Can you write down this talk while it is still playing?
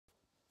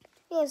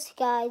Yes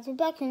guys, we're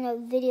back in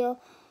another video.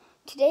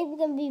 Today we're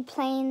going to be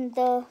playing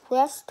the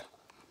rest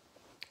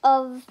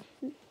of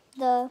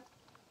the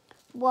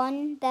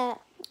one that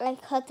I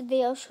cut the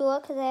video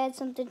short because I had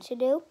something to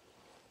do.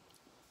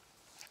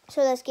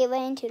 So let's get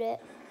right into it.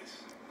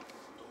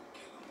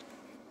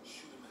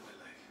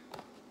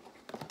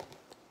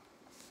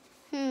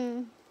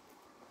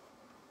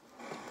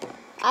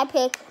 I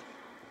pick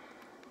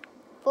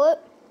foot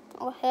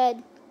or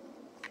head.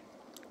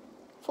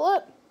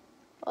 Foot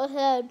or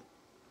head.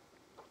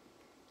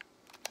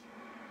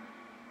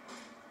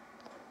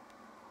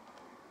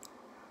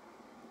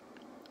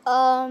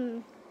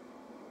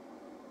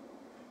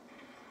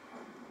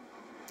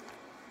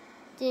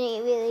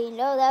 Didn't really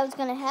know that was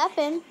gonna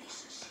happen.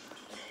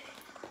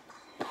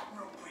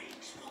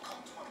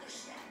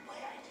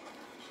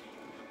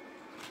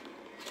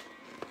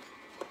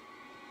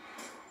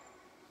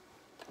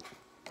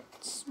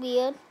 It's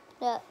weird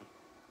that,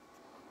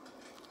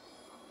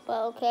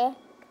 but okay.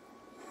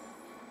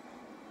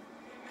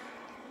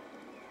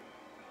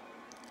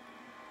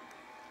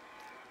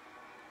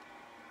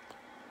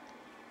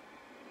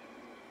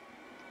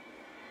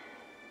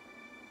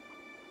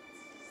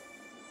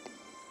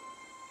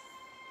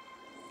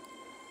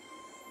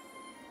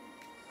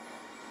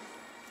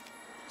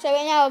 So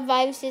right now,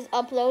 virus is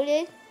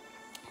uploaded.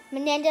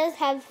 Menendez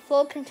has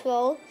full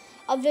control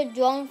of the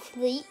drone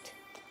fleet,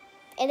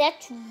 and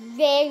that's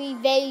very,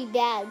 very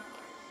bad.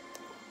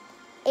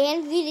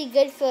 And really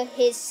good for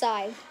his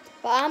side.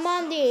 But I'm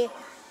on the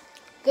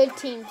good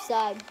team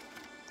side.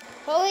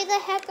 Hurry the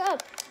heck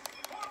up.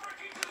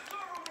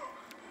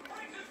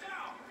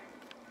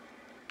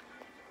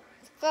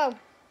 Let's go.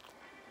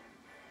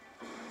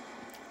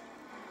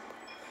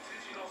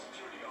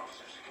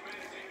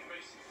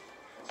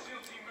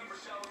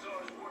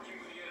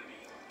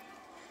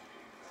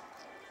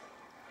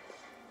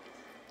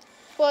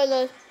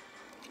 Spoilers.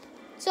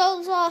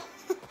 Salazar,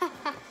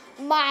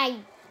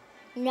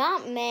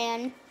 not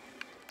man,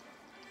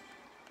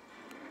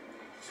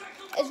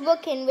 is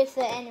working with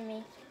the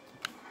enemy.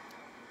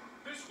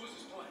 This was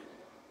his plan.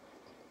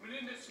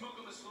 Menendez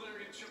smuggled the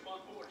Solarian chip on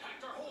board,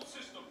 hacked our whole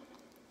system.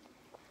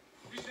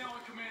 He's now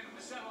in command of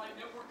the satellite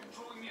network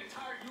controlling the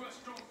entire U.S.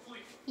 drone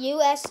fleet.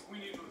 We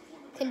need to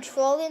inform the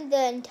controlling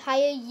the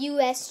entire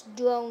U.S.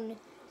 drone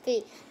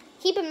fleet.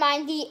 Keep in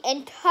mind the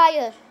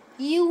entire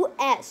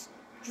U.S.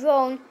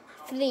 drone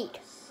fleet.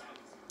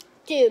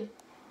 Dude,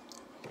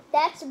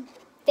 that's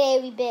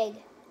very big.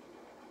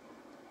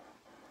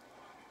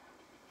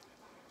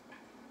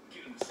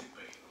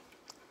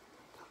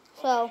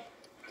 So,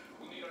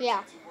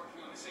 yeah.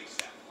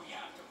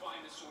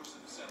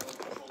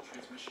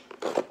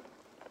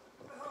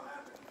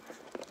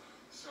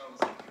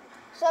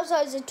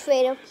 Salazar is a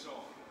traitor.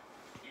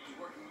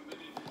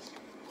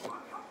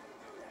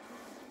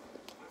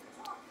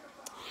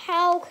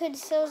 How could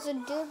Salazar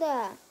do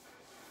that?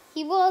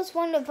 He was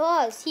one of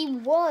us. He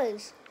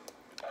was.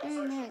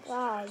 Oh my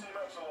God.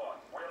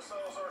 Where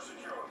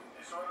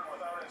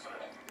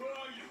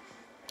are you?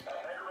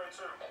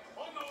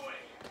 On the way.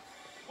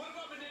 What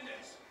about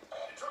Menendez?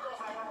 He took off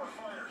in one of our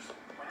fighters.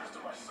 We missed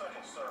him by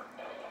seconds, sir.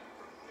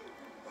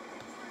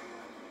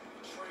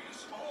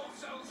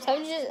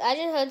 I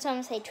just heard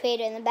someone say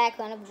traitor in the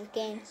background of this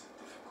game.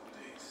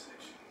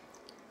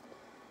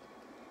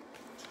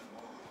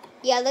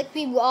 Yeah, like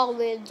we all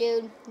will,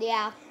 dude.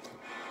 Yeah.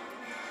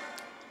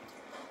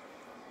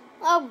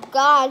 Oh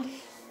God.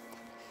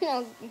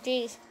 Oh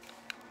jeez.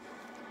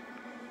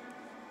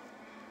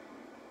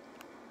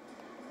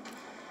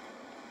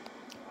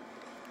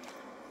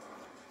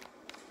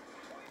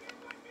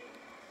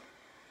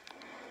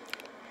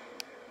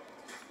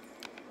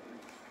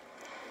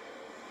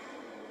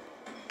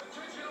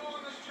 Attention all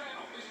on this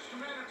channel. This is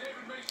Commander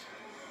David Mason.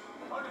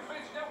 Our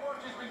defense network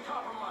has been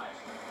compromised.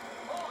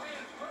 All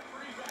hands prep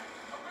for evac.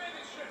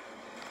 Abandon ship.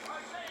 I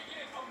say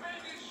again,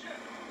 abandon ship.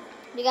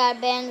 You gotta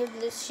abandon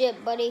this ship,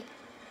 buddy.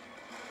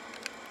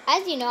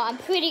 As you know, I'm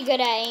pretty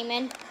good at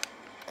aiming,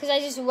 because I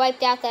just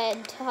wiped out that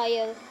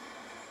entire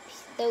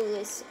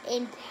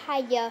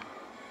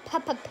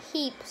Papa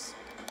Peeps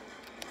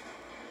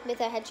with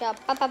a headshot.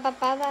 Pa pa pa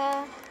pa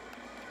pa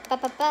pa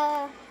pa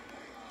pa.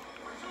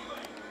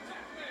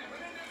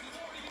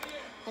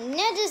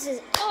 Menendez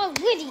is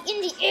already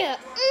in the air.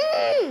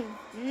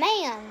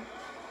 Man,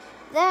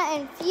 that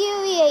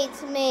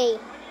infuriates me.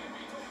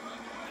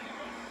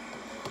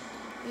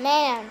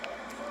 Man,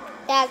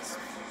 that's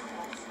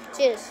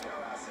just.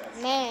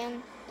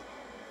 Man.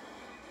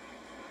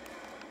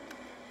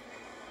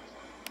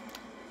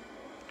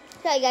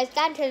 Sorry guys,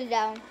 gotta turn it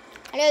down.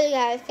 I know you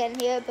guys can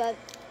hear it, but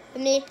for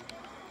me,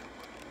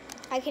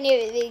 I can hear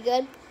it really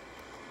good.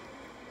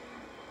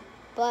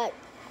 But,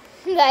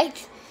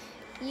 like,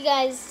 you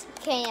guys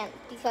can't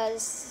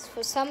because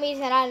for some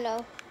reason, I don't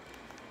know.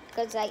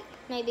 Because, like,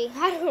 maybe,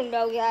 I don't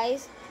know,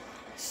 guys.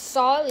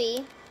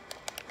 Sorry.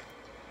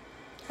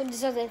 Hope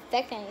this doesn't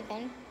affect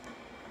anything.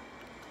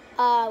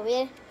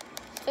 We're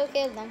still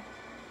kill them.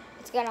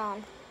 Let's get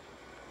on.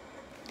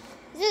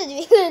 This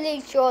is a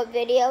really short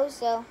video,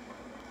 so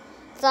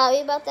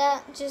sorry about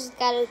that. Just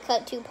gotta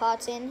cut 2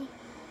 parts in.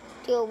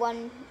 Tier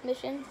 1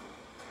 mission.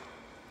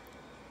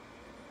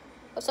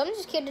 Well, someone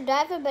just killed the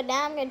driver, but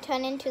now I'm going to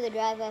turn into the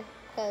driver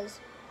because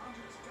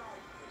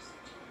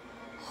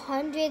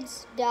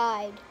hundreds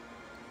died.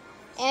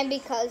 And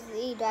because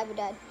the driver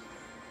died.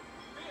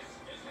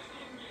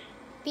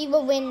 We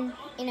will win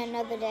in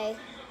another day.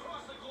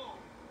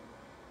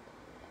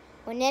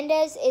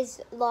 Menendez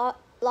is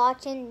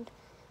launching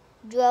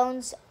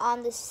drones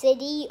on the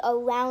city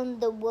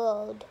around the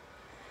world.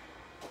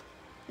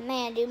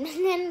 Man, dude,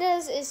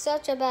 Menendez is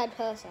such a bad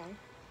person.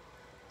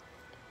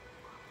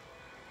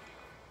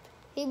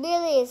 He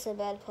really is a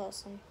bad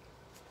person.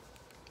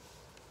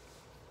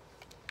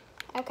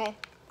 Okay.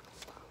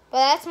 But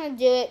that's going to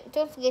do it.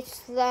 Don't forget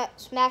to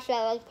smash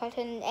that like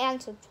button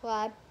and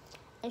subscribe.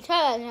 And turn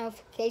on the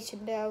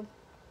notification bell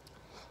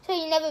so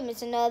you never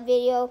miss another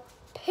video.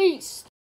 Peace.